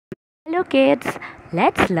Hello kids,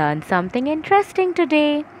 let's learn something interesting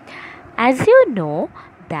today. As you know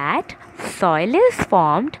that soil is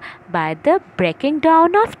formed by the breaking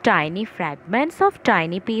down of tiny fragments of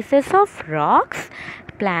tiny pieces of rocks,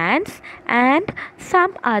 plants and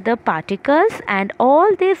some other particles, and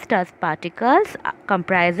all these dust particles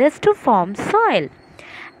comprises to form soil,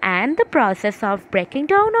 and the process of breaking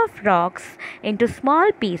down of rocks into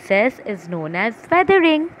small pieces is known as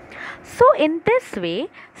weathering. So, in this way,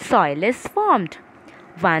 soil is formed.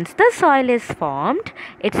 Once the soil is formed,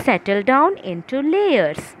 it settles down into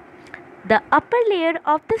layers. The upper layer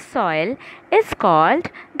of the soil is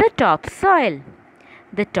called the topsoil.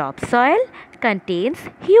 The topsoil contains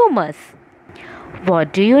humus.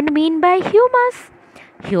 What do you mean by humus?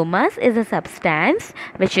 Humus is a substance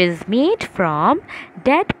which is made from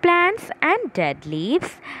dead plants and dead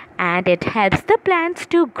leaves, and it helps the plants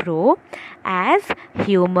to grow, as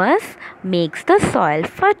humus makes the soil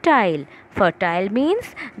fertile. Fertile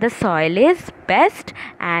means the soil is best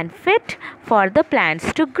and fit for the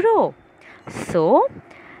plants to grow. So,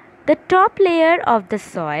 the top layer of the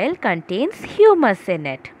soil contains humus in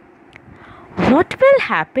it. What will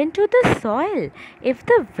happen to the soil if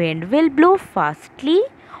the wind will blow fastly,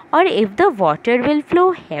 or if the water will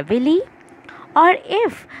flow heavily, or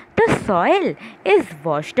if the soil is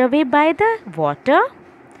washed away by the water?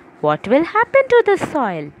 What will happen to the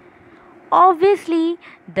soil? Obviously,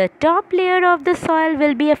 the top layer of the soil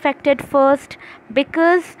will be affected first,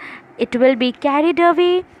 because it will be carried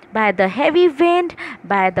away by the heavy wind,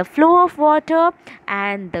 by the flow of water,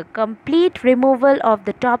 and the complete removal of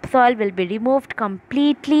the topsoil will be removed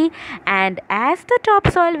completely. And as the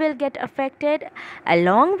topsoil will get affected,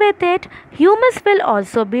 along with it, humus will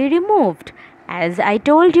also be removed. As I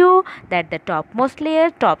told you that the topmost layer,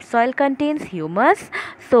 topsoil, contains humus.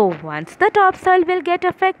 So once the topsoil will get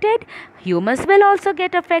affected, humus will also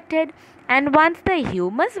get affected. And once the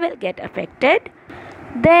humus will get affected,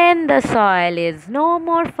 then the soil is no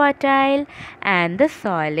more fertile and the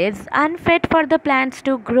soil is unfit for the plants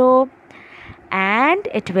to grow, and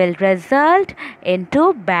it will result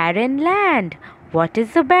into barren land. What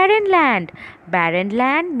is the barren land? Barren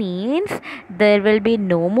land means there will be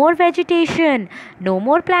no more vegetation, no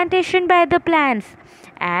more plantation by the plants,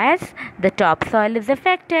 as the topsoil is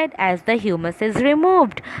affected, as the humus is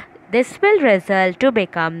removed. This will result to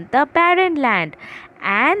become the barren land,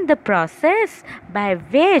 and the process by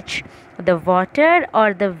which the water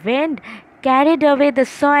or the wind carried away the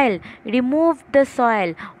soil, removed the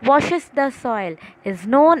soil, washes the soil, is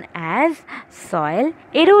known as soil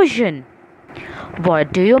erosion.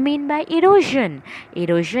 What do you mean by erosion?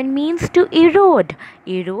 Erosion means to erode.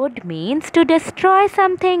 Erode means to destroy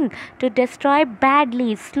something, to destroy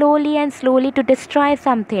badly, slowly and slowly to destroy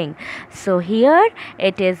something. So here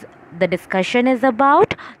it is, the discussion is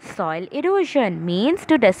about soil erosion, means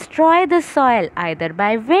to destroy the soil either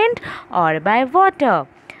by wind or by water.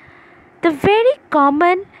 The very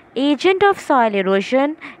common agent of soil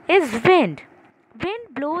erosion is wind.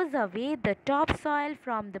 Wind blows away the topsoil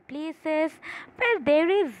from the places where there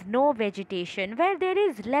is no vegetation, where there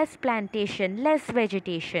is less plantation, less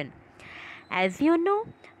vegetation. As you know,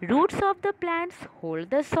 roots of the plants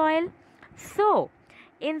hold the soil. So,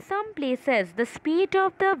 in some places, the speed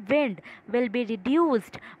of the wind will be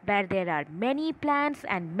reduced where there are many plants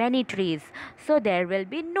and many trees. So, there will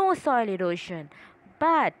be no soil erosion.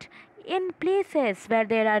 But in places where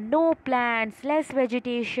there are no plants, less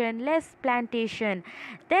vegetation, less plantation,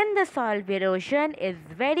 then the soil erosion is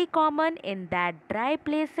very common in that dry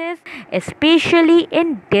places, especially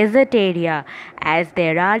in desert area, as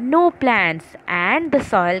there are no plants and the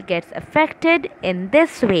soil gets affected in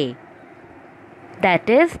this way, that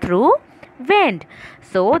is through wind.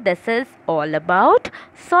 So this is all about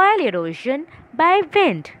soil erosion by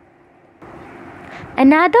wind.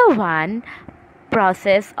 Another one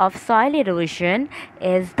process of soil erosion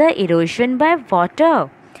is the erosion by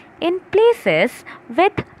water. In places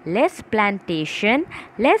with less plantation,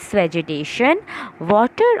 less vegetation,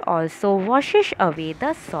 water also washes away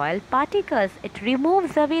the soil particles. It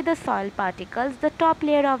removes away the soil particles, the top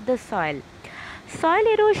layer of the soil. Soil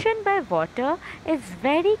erosion by water is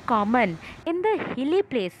very common in the hilly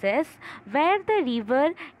places where the river,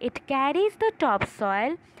 it carries the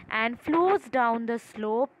topsoil and flows down the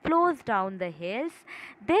slope, flows down the hills.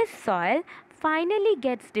 This soil finally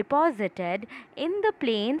gets deposited in the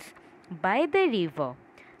plains by the river,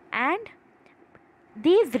 and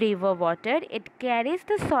these river water, it carries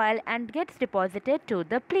the soil and gets deposited to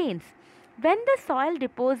the plains. When the soil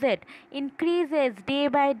deposit increases day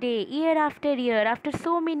by day, year after year, after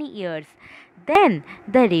so many years, then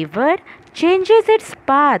the river changes its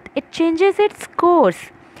path, it changes its course.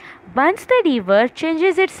 Once the river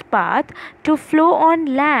changes its path to flow on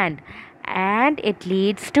land, and it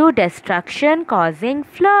leads to destruction causing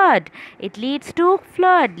flood. It leads to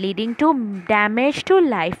flood leading to damage to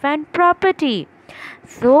life and property.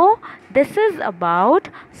 So this is about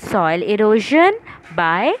soil erosion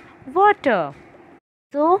by water.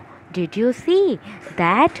 So, did you see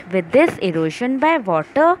that with this erosion by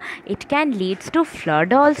water, it can leads to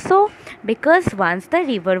flood also? Because once the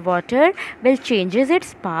river water will changes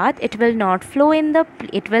its path, it will not flow in the,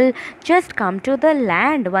 it will just come to the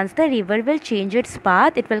land. Once the river will change its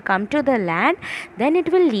path, it will come to the land, then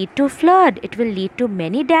it will lead to flood. It will lead to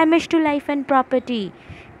many damage to life and property.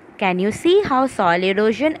 Can you see how soil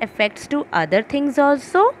erosion affects to other things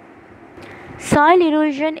also? Soil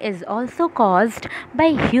erosion is also caused by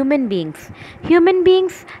human beings. Human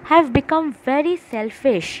beings have become very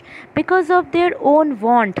selfish because of their own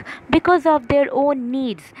want, because of their own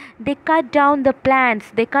needs. They cut down the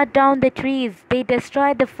plants, they cut down the trees, they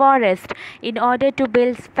destroy the forest in order to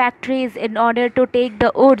build factories, in order to take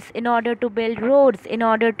the woods, in order to build roads, in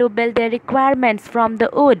order to build their requirements from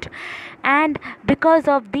the wood. And because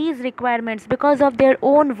of these requirements, because of their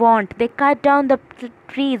own want, they cut down the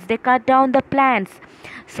trees, they cut down the plants.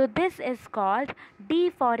 So this is called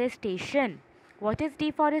deforestation. What is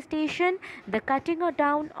deforestation? The cutting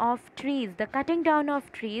down of trees. The cutting down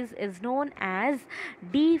of trees is known as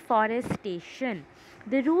deforestation.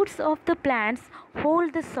 The roots of the plants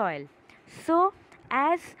hold the soil. So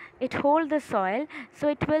as it hold the soil, so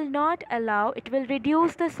it will not allow, it will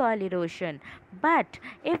reduce the soil erosion. But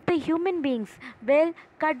if the human beings will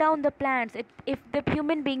cut down the plants, if the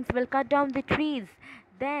human beings will cut down the trees,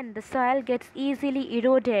 then the soil gets easily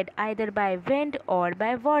eroded either by wind or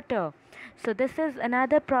by water. So this is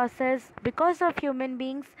another process. Because of human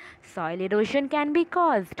beings, soil erosion can be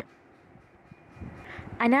caused.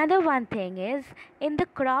 Another one thing is in the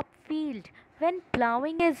crop field, when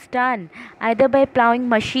plowing is done either by plowing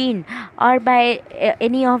machine or by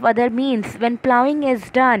any of other means, when plowing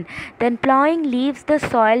is done, then plowing leaves the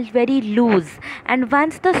soil very loose, and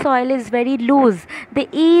once the soil is very loose, they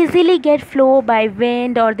easily get flow by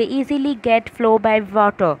wind or they easily get flow by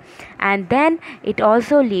water, and then it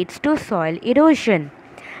also leads to soil erosion.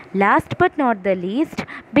 Last but not the least,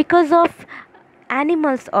 because of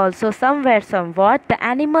animals also, somewhere somewhat the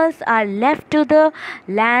animals are left to the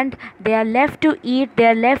land, they are left to eat, they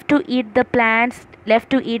are left to eat the plants, left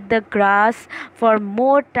to eat the grass for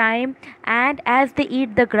more time, and as they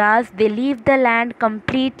eat the grass, they leave the land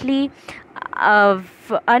completely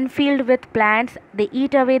unfilled with plants. They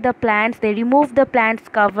eat away the plants, they remove the plants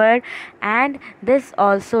cover, and this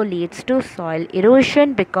also leads to soil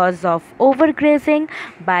erosion because of overgrazing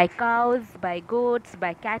by cows, by goats,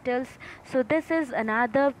 by cattle. So this is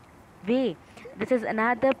another way, this is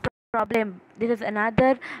another problem, this is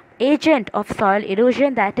another agent of soil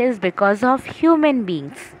erosion, that is because of human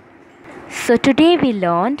beings. So today we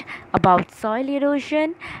learned about soil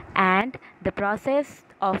erosion and the process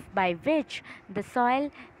of by which the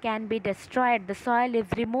soil can be destroyed, the soil is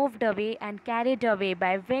removed away and carried away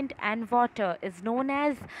by wind and water is known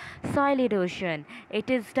as soil erosion.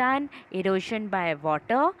 It is done erosion by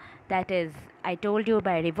water, that is I told you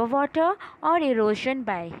by river water, or erosion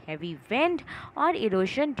by heavy wind, or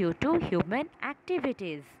erosion due to human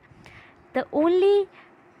activities. The only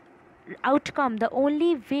outcome, the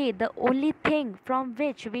only way, the only thing from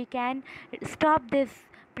which we can stop this,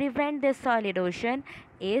 prevent this soil erosion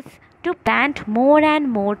is to plant more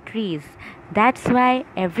and more trees. That's why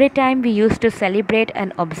every time we used to celebrate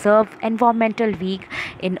and observe environmental week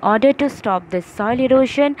in order to stop this soil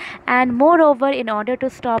erosion, and moreover in order to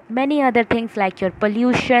stop many other things like your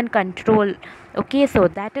pollution control. Okay, so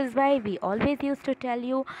that is why we always used to tell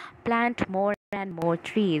you plant more and more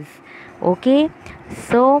trees. Okay,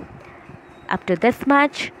 so up to this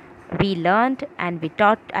much we learned and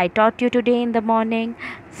I taught you today in the morning.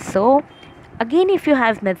 So again, if you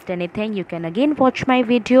have missed anything, you can again watch my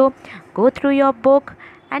video, go through your book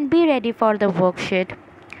and be ready for the worksheet.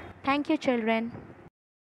 Thank you, children.